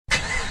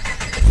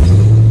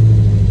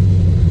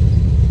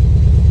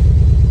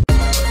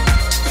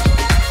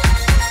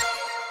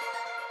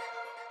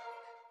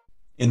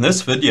In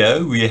this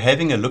video, we are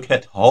having a look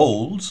at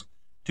holes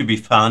to be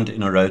found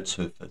in a road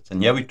surface.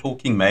 And here we're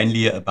talking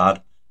mainly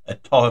about a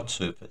tarred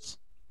surface.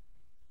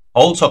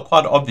 Holes are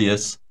quite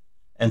obvious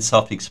and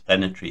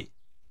self-explanatory.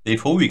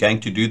 Therefore, we're going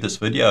to do this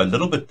video a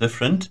little bit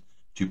different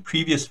to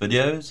previous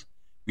videos.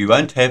 We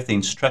won't have the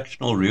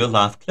instructional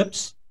real-life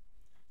clips.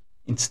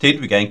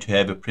 Instead, we're going to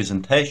have a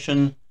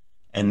presentation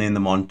and then the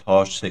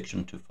montage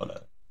section to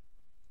follow.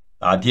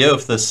 The idea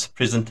of this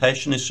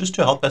presentation is just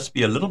to help us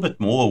be a little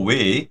bit more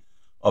aware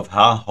of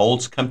how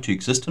holes come to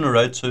exist on a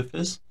road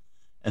surface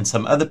and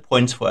some other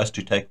points for us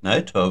to take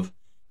note of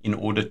in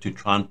order to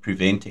try and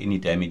prevent any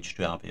damage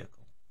to our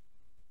vehicle.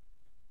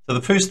 So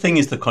the first thing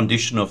is the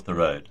condition of the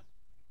road.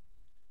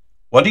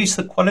 What is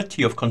the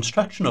quality of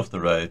construction of the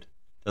road?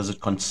 Does it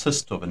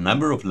consist of a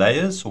number of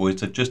layers, or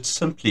is it just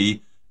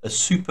simply a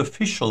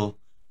superficial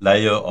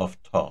layer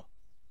of tar?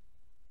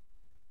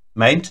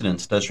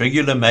 Maintenance. Does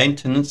regular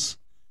maintenance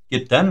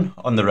get done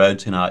on the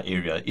roads in our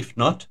area? If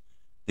not,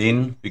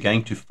 then we're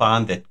going to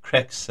find that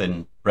cracks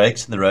and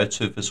breaks in the road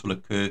surface will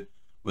occur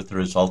with the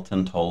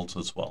resultant holes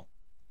as well.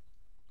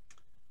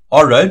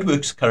 Are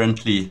roadworks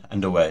currently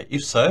underway?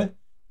 If so,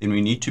 then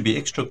we need to be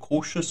extra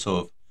cautious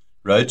of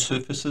road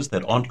surfaces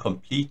that aren't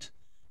complete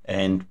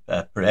and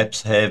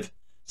perhaps have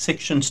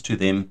sections to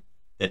them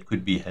that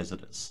could be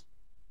hazardous.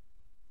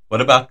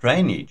 What about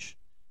drainage?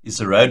 Is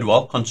the road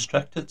well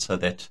constructed so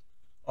that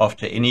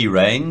after any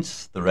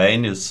rains, the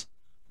rain is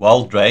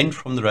well drained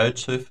from the road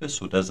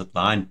surface, or does it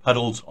lie in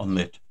puddles on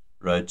that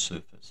road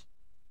surface?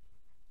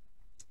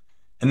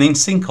 And then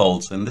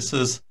sinkholes, and this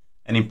is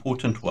an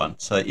important one.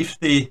 So if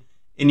there are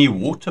any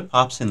water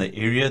pipes in the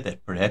area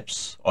that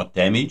perhaps are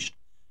damaged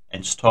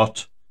and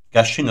start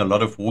gushing a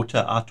lot of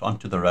water out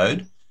onto the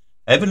road,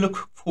 have a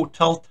look for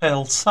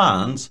telltale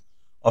signs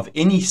of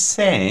any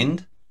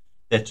sand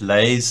that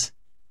lays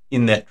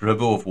in that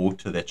river of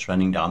water that's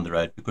running down the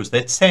road, because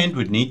that sand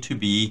would need to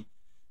be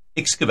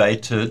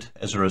excavated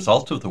as a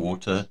result of the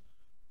water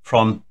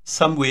from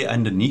somewhere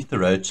underneath the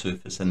road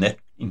surface, and that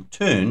in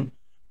turn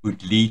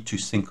would lead to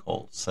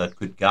sinkholes. So it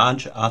could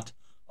gouge out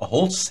a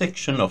whole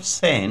section of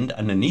sand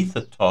underneath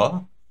the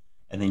tar,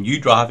 and then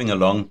you driving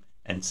along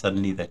and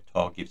suddenly that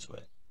tar gives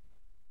way.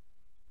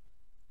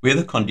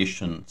 Weather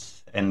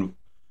conditions, and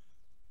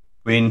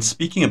when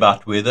speaking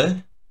about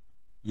weather,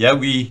 yeah,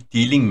 we're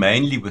dealing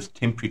mainly with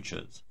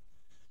temperatures.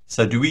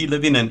 So do we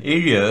live in an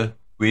area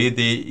where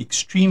there are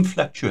extreme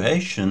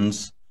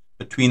fluctuations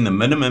between the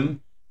minimum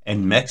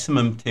and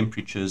maximum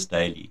temperatures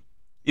daily?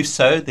 If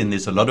so, then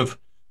there's a lot of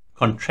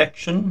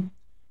contraction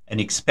and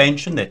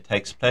expansion that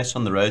takes place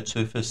on the road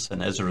surface,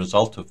 and as a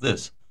result of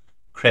this,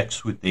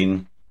 cracks would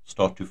then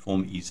start to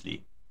form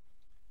easily.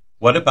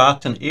 What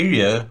about an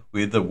area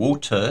where the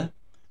water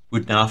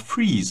would now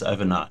freeze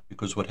overnight?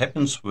 Because what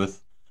happens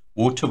with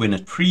water when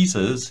it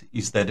freezes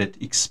is that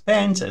it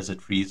expands as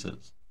it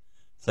freezes.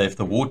 So if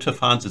the water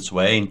finds its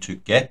way into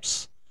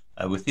gaps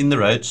within the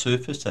road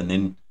surface and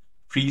then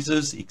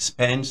freezes,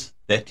 expands,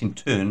 that in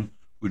turn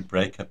would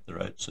break up the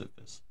road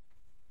surface.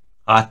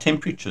 High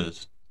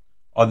temperatures.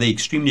 Are there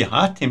extremely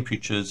high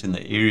temperatures in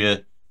the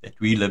area that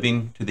we live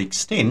in to the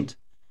extent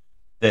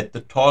that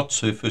the tarred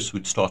surface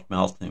would start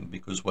melting?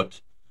 Because what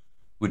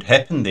would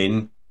happen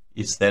then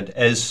is that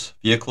as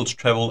vehicles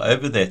travel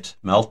over that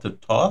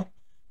melted tar,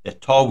 that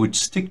tar would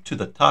stick to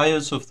the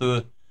tires of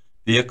the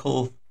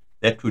vehicle.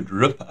 That would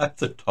rip up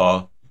the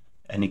tar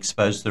and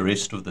expose the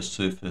rest of the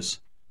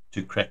surface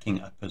to cracking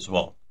up as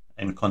well,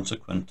 and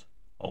consequent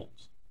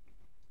holes.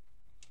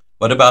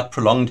 What about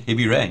prolonged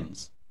heavy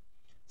rains?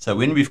 So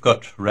when we've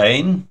got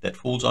rain that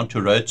falls onto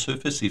a road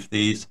surface, if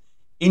there's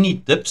any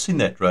dips in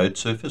that road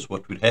surface,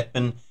 what would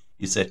happen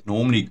is that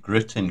normally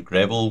grit and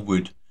gravel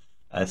would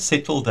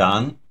settle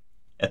down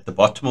at the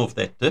bottom of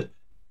that dip.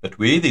 But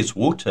where there's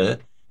water,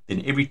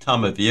 then every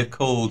time a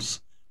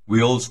vehicle's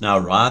wheels now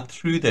ride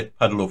through that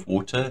puddle of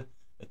water,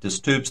 it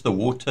disturbs the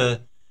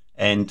water,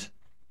 and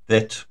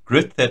that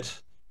grit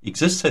that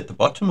exists at the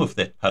bottom of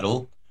that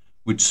puddle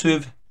would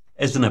serve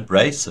as an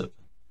abrasive.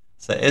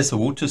 So as the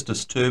water is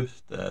disturbed,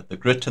 the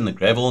grit and the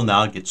gravel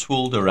now get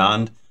swirled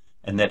around,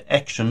 and that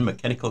action,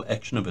 mechanical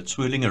action of it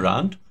swirling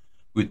around,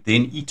 would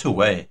then eat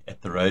away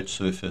at the road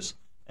surface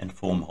and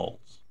form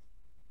holes.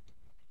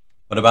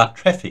 What about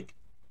traffic?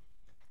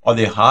 Are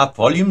there high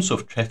volumes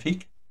of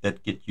traffic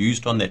that get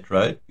used on that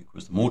road?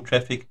 Because the more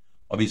traffic,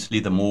 obviously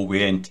the more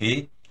wear and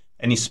tear,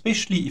 and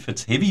especially if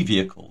it's heavy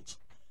vehicles.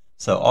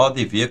 So are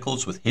there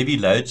vehicles with heavy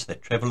loads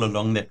that travel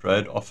along that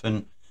road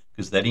often?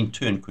 Because that in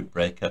turn could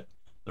break up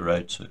the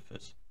road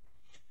surface.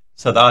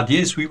 So the idea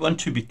is we want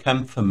to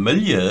become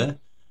familiar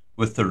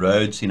with the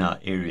roads in our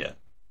area.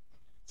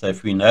 So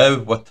if we know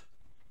what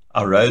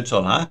our roads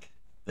are like,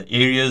 the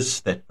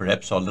areas that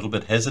perhaps are a little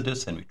bit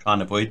hazardous, and we try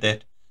and avoid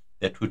that,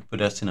 that would put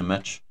us in a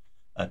much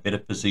better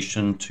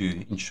position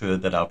to ensure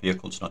that our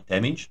vehicle's not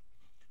damaged.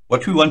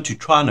 What we want to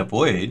try and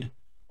avoid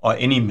are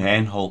any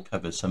manhole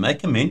covers. So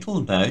make a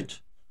mental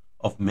note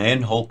of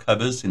manhole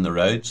covers in the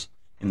roads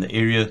in the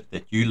area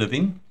that you live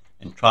in,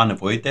 and try and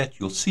avoid that.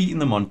 You'll see in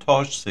the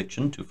montage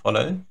section to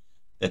follow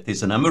that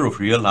there's a number of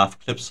real life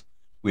clips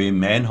where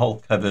manhole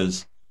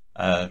covers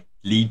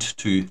lead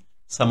to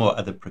some or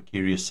other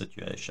precarious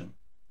situation.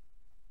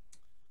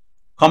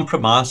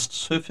 Compromised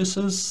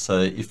surfaces.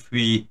 So if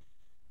we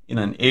in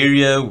an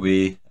area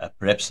where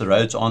perhaps the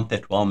roads aren't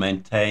that well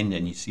maintained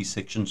and you see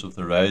sections of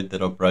the road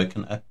that are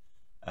broken up,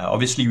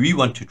 obviously we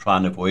want to try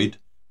and avoid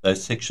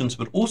those sections,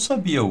 but also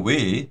be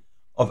aware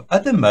of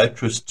other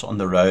motorists on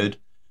the road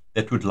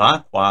that would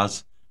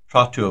likewise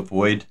try to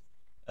avoid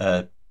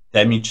a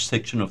damaged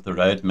section of the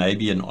road.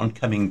 Maybe an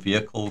oncoming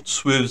vehicle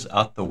swerves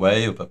out the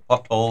way of a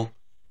pothole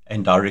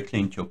and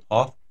directly into your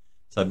path.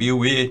 So be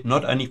aware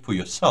not only for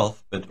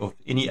yourself, but of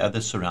any other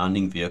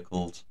surrounding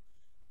vehicles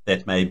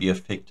that may be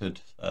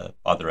affected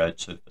by the road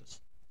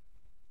surface.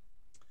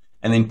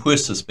 And then poor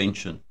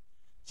suspension.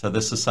 So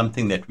this is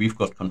something that we've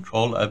got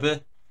control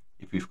over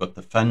if we've got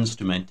the funds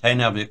to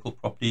maintain our vehicle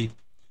properly,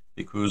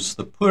 because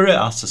the poorer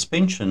our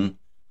suspension,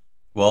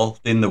 well,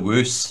 then the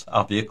worse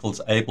our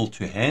vehicle's able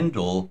to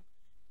handle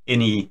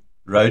any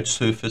road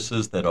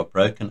surfaces that are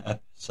broken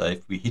up. So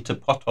if we hit a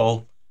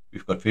pothole,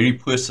 we've got very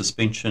poor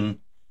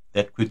suspension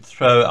that could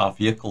throw our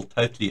vehicle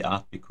totally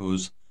out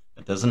because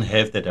it doesn't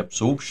have that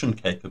absorption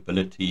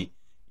capability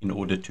in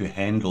order to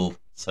handle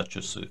such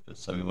a surface.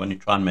 So we want to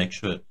try and make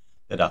sure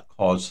that our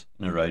car's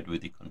in a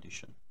roadworthy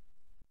condition.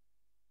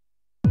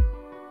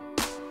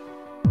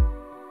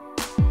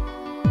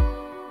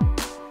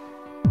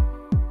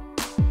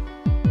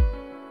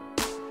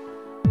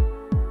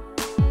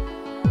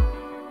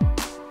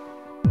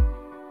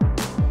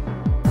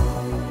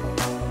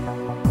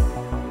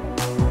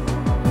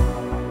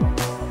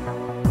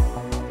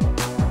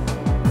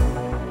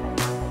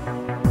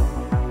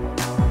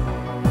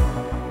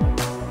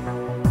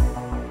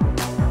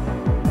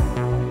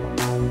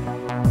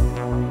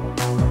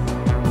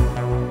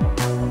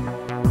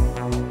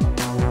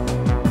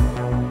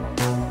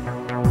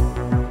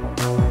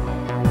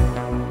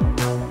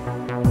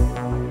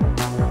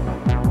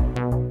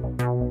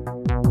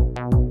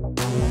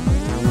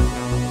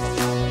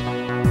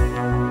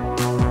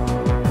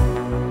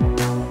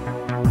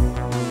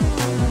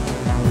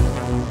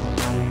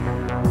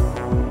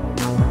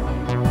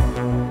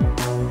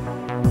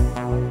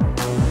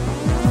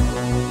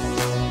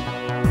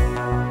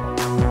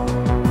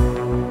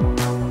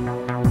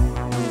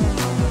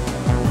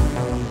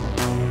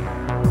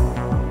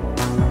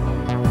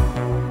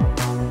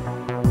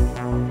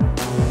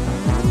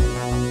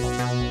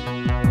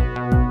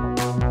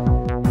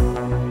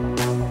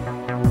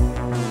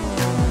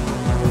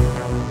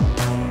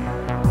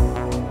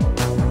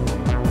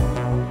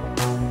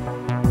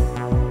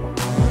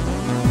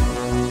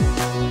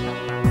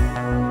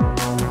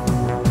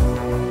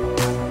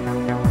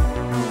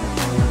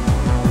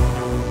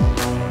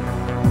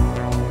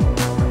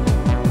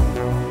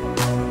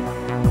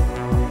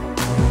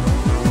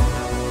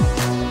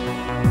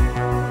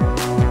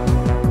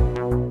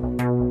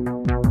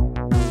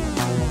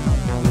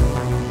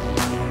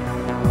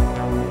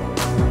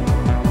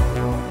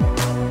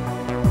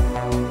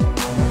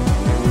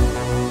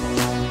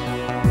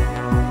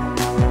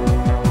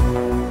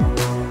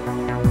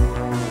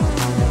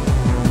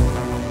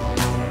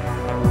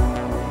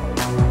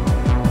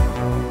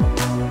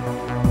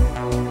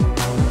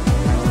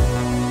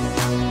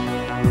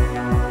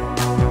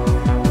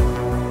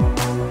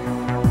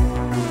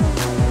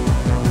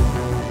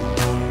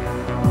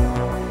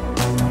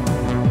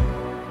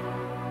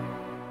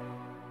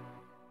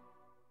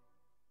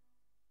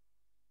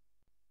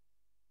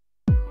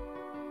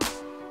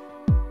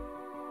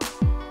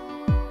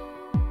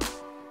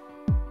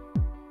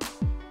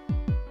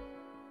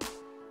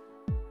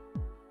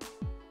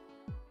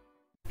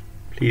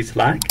 Please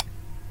like,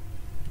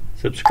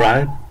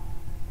 subscribe,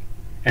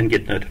 and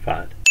get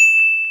notified.